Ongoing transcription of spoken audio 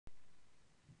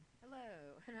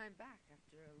I'm back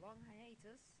after a long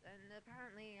hiatus, and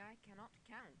apparently I cannot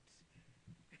count.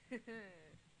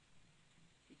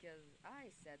 Because I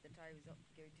said that I was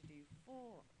going to do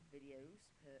 4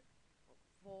 videos per...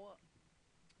 well,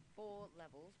 four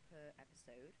levels per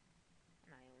episode,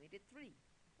 and I only did 3.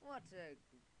 What a...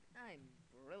 I'm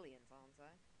brilliant, aren't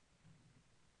I?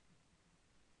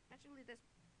 Actually, this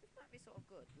might be sort of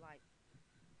good. Like,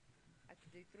 I could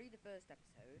do 3 the first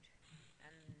episode,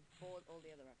 and 4 all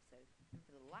the other episodes. And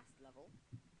for the last level,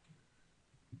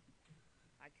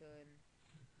 I can,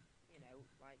 you know,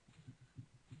 like,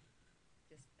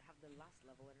 just have the last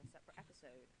level in a separate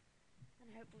episode,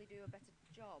 and hopefully do a better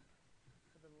job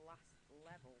for the last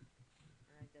level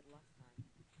than I did last time.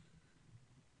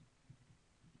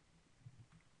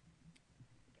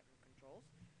 Get my controls.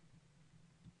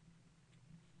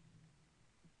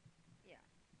 Yeah.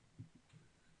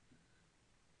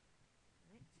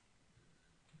 Right.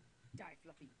 Die,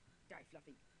 Fluffy! Die,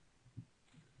 Fluffy!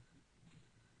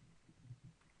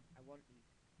 I want you.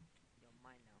 You're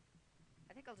mine now.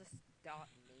 I think I'll just start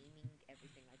naming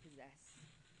everything I possess.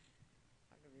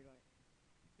 I'm gonna be like,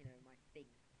 you know, my thing.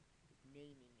 Just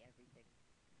naming everything.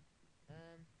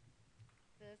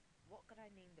 First, what could I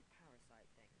name the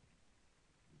parasite thing?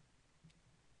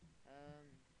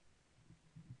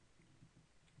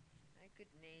 I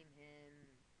could name him...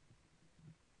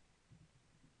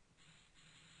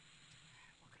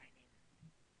 What could I name him?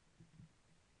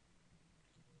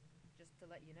 Just to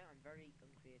let you know, I'm very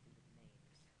uncreative with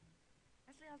names.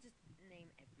 Actually, I'll just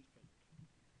name everything.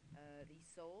 These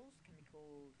souls can be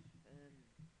called,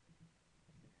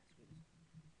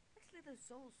 actually, those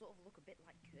souls sort of look a bit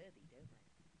like Kirby, don't they?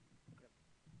 Look at them.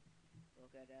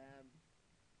 Look at them.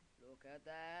 Look at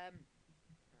them.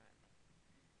 Alright.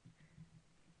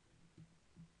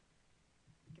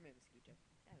 Come here, mosquito.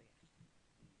 There we go.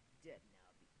 He's dead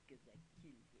now because I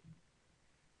killed him.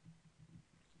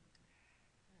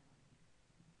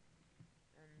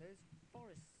 And those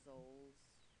forest souls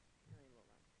really look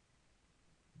like...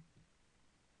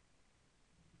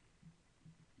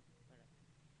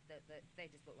 They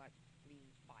just look like green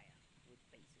fire with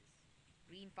faces.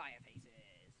 Green fire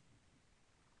faces!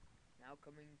 Now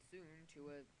coming soon to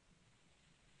a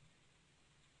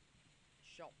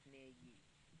shop near you.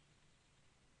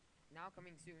 Now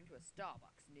coming soon to a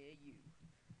Starbucks near you.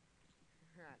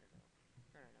 I don't know.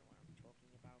 I don't know what I'm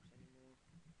talking about anymore.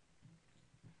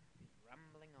 Just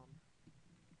rambling on.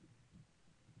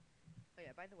 Oh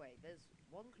yeah, by the way, there's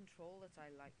one control that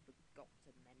I forgot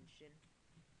to mention.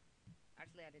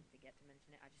 Actually, I didn't forget to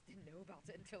mention it. I just didn't know about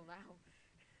it until now.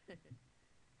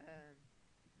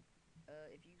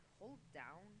 If you hold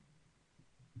down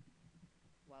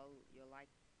while you're like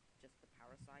just the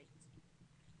parasite,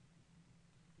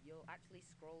 you'll actually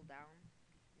scroll down.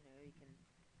 You know, you can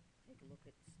take a look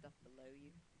at stuff below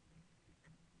you.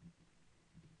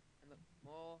 And look,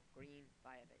 more green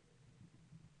fire bases.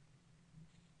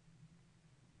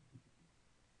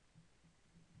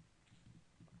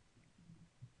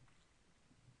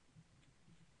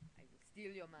 I will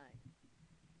steal your mind.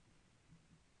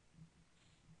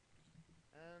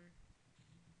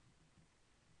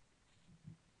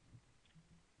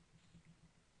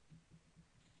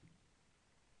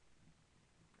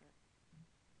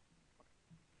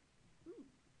 Ooh,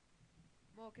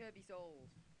 more Kirby souls.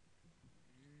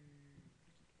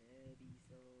 Kirby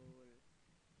soul.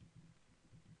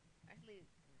 Actually,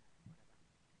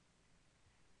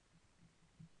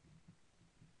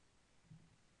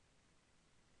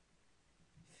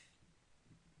 whatever.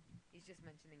 He's just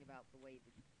mentioning about the way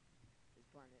that this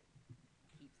planet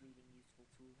keeps leaving useful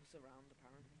tools around,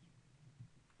 apparently.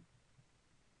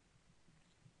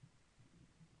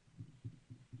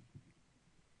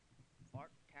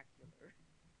 Fartacular.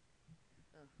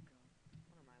 Oh god.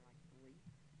 What am I, like 3?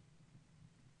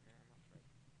 No, I'm not 3.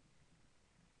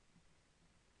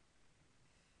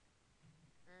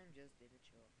 I'm just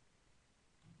immature.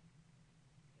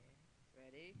 Okay.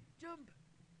 Ready? Jump!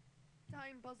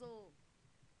 Time puzzle!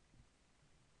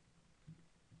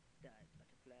 Die,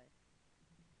 butterfly.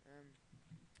 I'm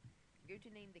going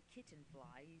to name the kitten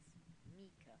flies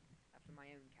Mika, after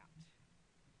my own cat.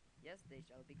 Yes, they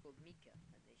shall be called Mika,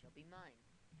 and they shall be mine.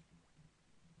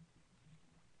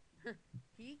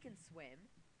 He can swim.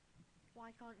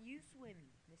 Why can't you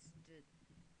swim, Mr.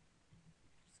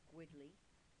 Squidly?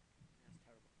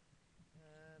 That's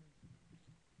terrible.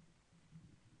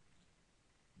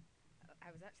 I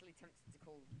was actually tempted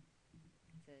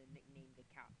to nickname the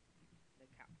cat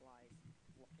flies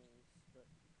Waffles, but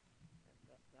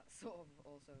that's sort of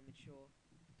also immature.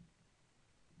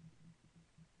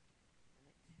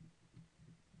 Right.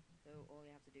 So all you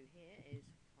have to do here is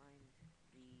find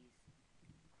these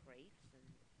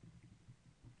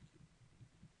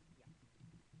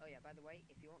by the way,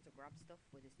 if you want to grab stuff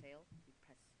with his tail, you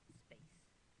press space.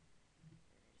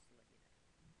 Just to let you know.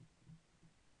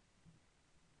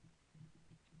 Open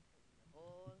the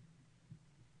hole.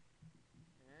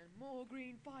 And more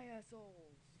green fire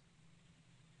souls!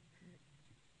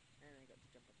 And I got to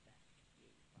jump up there.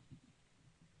 Yay, fun.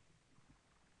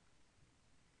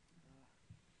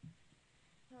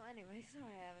 Well, anyway,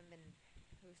 sorry I haven't been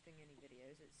posting any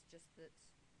videos. It's just that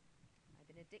I've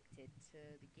been addicted to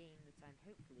the game that I'm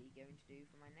hopefully going to do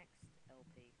for my next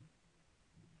LP.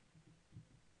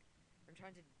 I'm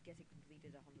trying to get it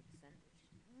completed 100%,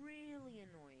 which is really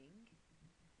annoying,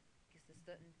 because there's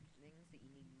certain things that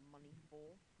you need money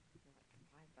for. They're like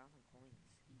 5,000 coins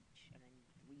each, and I need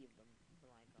 3 of them for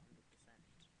like 100%.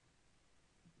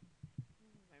 How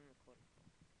long have I been recording for?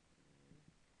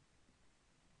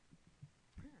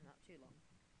 Not too long.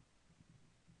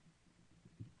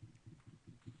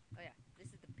 Oh yeah,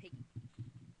 this is the piggy.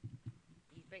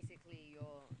 He's basically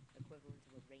your equivalent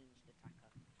of a ranged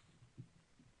attacker.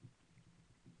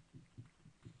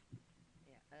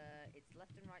 Yeah, it's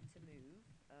left and right to move,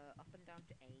 up and down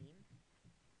to aim.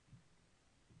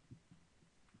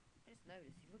 I just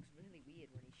noticed he looks really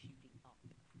weird when he's shooting up.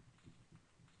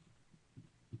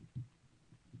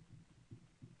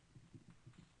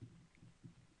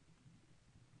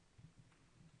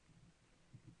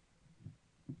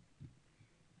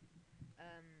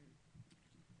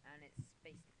 And it's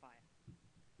space to fire.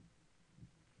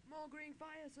 More green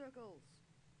fire circles!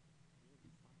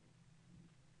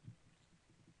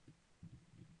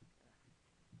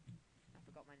 I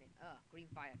forgot my name.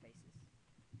 Green fire faces.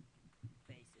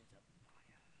 Faces of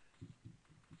fire.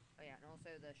 Oh yeah, and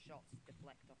also the shots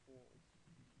deflect off walls.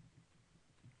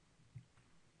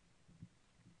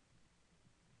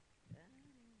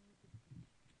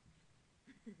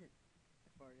 I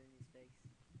farted in his face.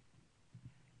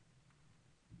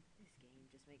 This game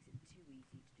just makes it too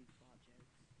easy to do fart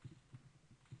jokes.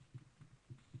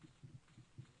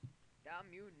 Damn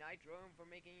you, Nitro, for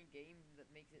making a game that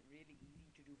makes it really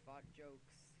easy to do fart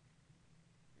jokes.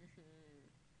 I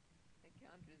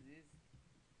can't resist.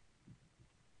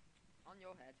 On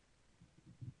your head.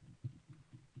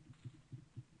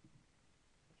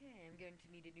 Okay, I'm going to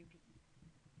need a new piggy.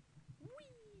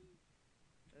 Whee!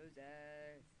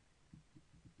 Joseph.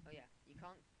 Oh yeah, you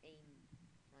can't aim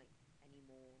like any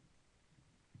more.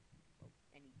 Well,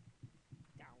 any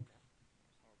downer. That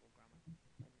was horrible grammar.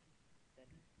 Than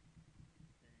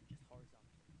just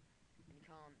horizontal. And you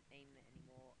can't aim it any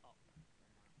more up than that.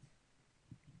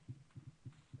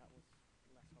 That was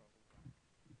less horrible grammar.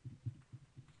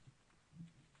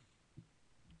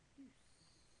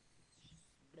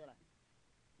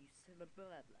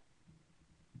 Blah blah.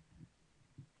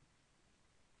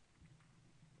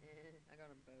 I got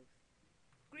them both.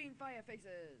 Green fire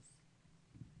faces!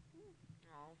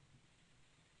 Oh.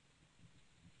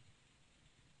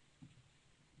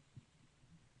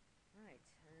 Right,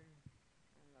 how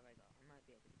long have I got? I might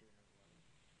be able to do another level.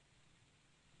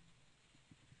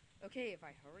 Okay, if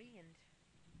I hurry, I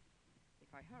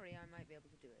might be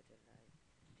able to do it, and I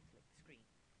need to click the screen.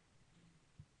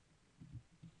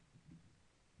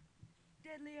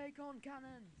 Deadly acorn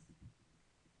cannons!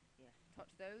 Yeah,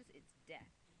 touch those, it's death.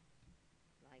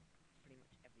 Like, pretty much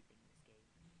everything in this game.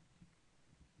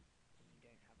 When you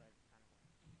don't have an animal.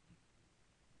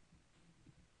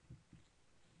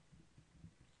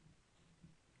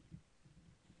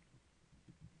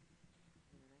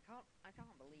 And I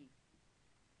can't believe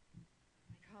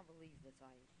that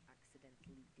I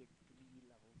accidentally did 3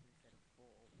 levels instead of 4.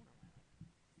 What am I,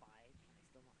 like 5? Can I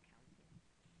still not count yet?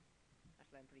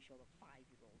 Actually, I'm pretty sure that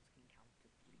 5-year-olds can count to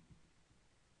 3.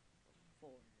 Well,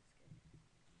 4 in this case.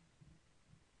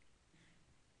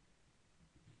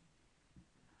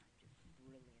 I'm just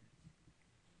brilliant.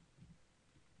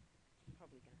 I'm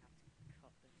probably gonna have to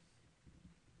cut this.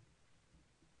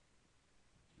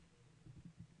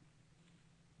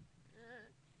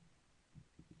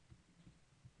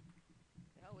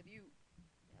 The hell with you.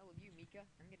 The hell with you, Mika.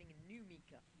 I'm getting a new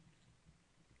Mika.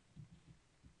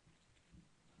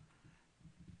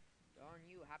 Darn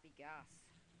you, happy gas.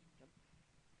 Jump.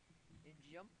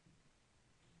 Jump.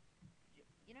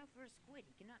 You know, for a squid,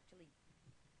 he can actually...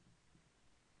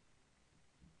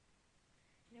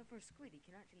 You know, for a squid, he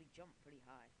can actually jump pretty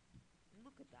high.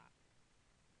 Look at that.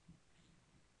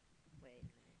 Wait a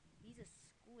minute. He's a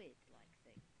squid-like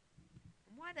thing.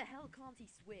 And why the hell can't he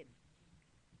swim?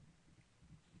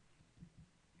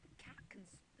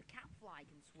 The catfly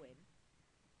can swim.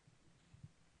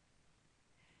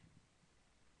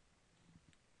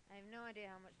 I have no idea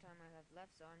how much time I have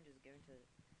left, so I'm just going to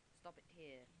stop it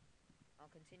here. I'll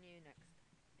continue next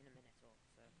in a minute or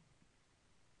so.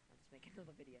 I'll just make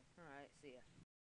another video. Alright, see ya.